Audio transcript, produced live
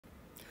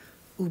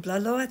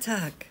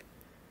Ublaloatak,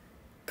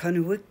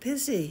 Kanuik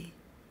Pizzy.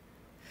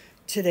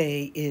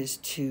 Today is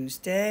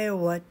Tuesday.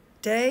 What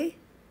day?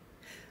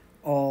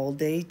 All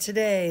day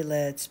today.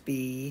 Let's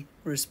be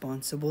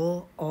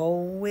responsible.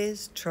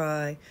 Always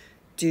try.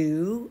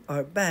 Do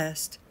our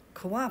best.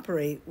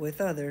 Cooperate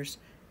with others.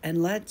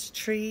 And let's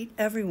treat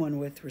everyone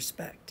with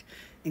respect,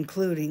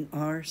 including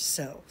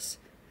ourselves.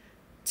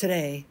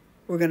 Today,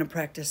 we're going to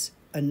practice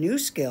a new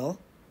skill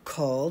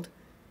called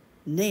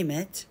Name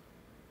It,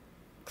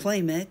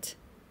 Claim It,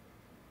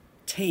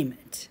 Tame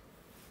It.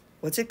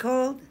 What's it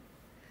called?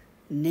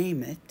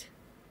 Name it,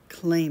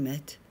 claim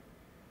it,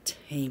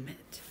 tame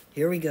it.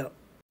 Here we go.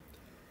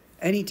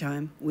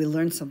 Anytime we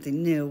learn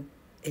something new,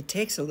 it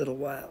takes a little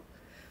while.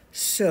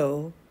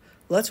 So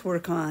let's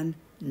work on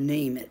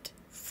name it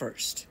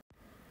first.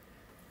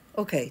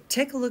 Okay,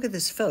 take a look at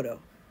this photo.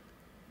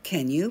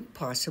 Can you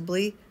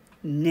possibly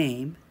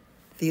name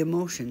the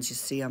emotions you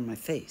see on my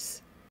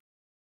face?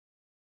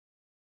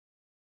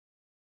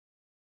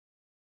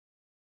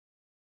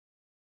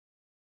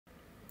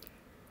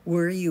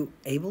 Were you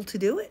able to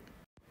do it?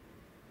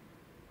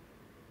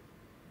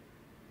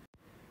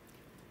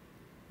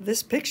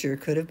 This picture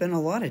could have been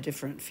a lot of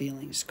different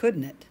feelings,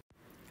 couldn't it?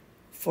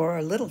 For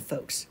our little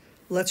folks,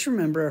 let's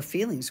remember our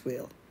feelings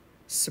wheel.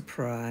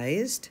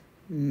 Surprised,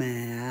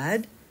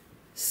 mad,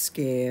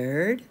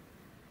 scared,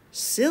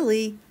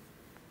 silly,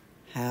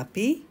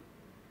 happy,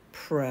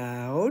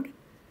 proud,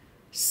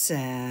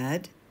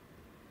 sad,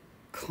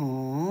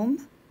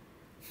 calm.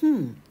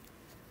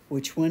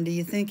 Which one do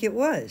you think it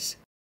was?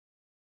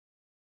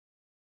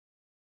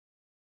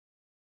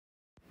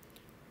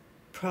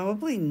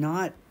 Probably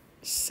not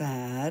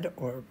sad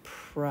or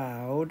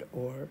proud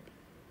or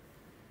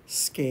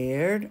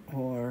scared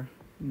or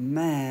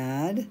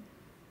mad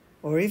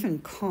or even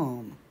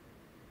calm.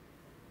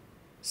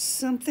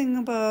 Something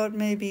about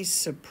maybe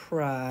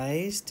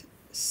surprised,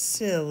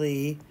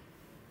 silly,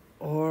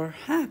 or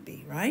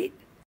happy, right?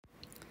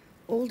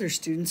 Older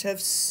students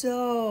have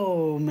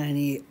so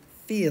many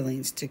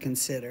feelings to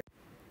consider.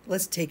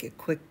 Let's take a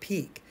quick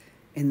peek.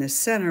 In the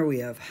center, we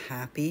have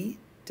happy,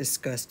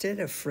 disgusted,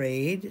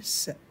 afraid,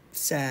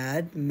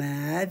 sad,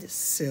 mad,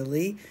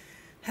 silly.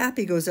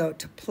 Happy goes out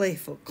to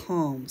playful,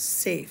 calm,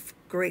 safe,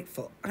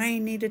 grateful. I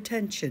need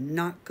attention,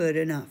 not good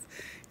enough.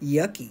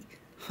 Yucky,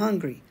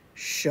 hungry,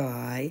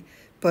 shy,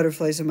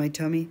 butterflies in my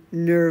tummy,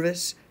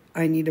 nervous,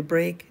 I need a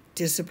break,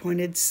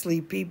 disappointed,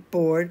 sleepy,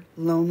 bored,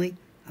 lonely.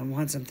 I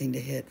want something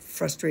to hit.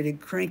 Frustrated,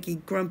 cranky,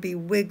 grumpy,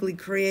 wiggly,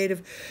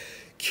 creative,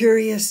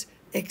 curious,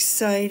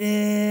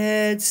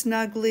 excited,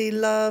 snuggly,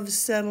 love,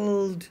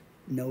 settled,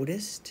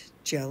 noticed,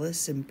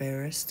 jealous,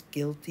 embarrassed,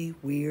 guilty,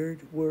 weird,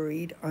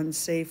 worried,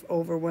 unsafe,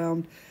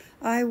 overwhelmed.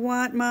 I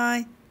want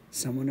my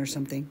someone or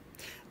something.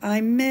 I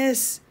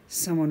miss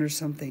someone or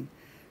something.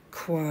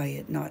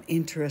 Quiet, not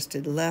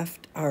interested,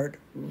 left, art,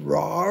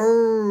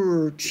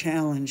 rawr,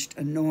 challenged,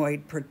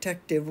 annoyed,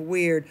 protective,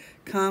 weird,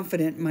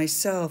 confident,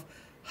 myself,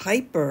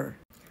 hyper.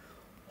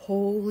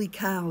 Holy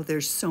cow,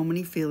 there's so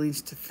many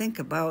feelings to think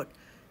about,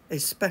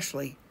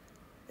 especially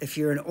if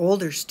you're an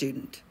older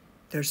student.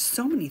 There's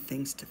so many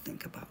things to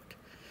think about.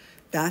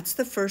 That's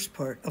the first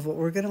part of what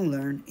we're going to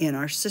learn in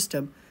our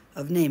system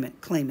of name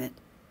it, claim it,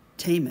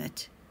 tame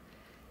it,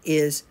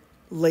 is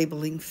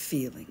labeling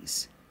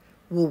feelings.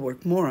 We'll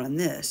work more on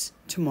this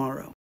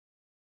tomorrow.